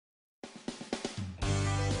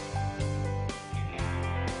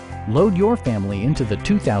Load your family into the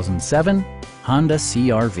 2007 Honda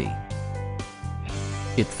CR-V.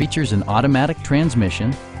 It features an automatic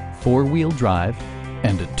transmission, four-wheel drive,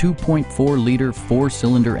 and a 2.4-liter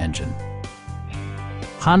four-cylinder engine.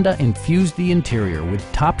 Honda infused the interior with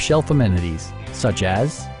top-shelf amenities such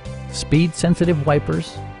as speed-sensitive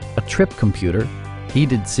wipers, a trip computer,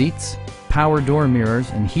 heated seats, power door mirrors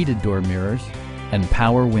and heated door mirrors, and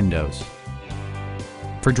power windows.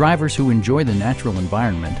 For drivers who enjoy the natural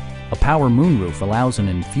environment, a power moonroof allows an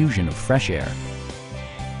infusion of fresh air.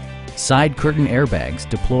 Side curtain airbags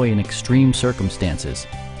deploy in extreme circumstances,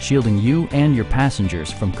 shielding you and your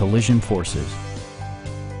passengers from collision forces.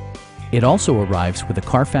 It also arrives with a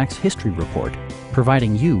Carfax history report,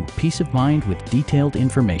 providing you peace of mind with detailed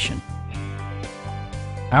information.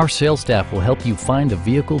 Our sales staff will help you find the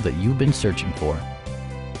vehicle that you've been searching for.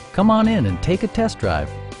 Come on in and take a test drive.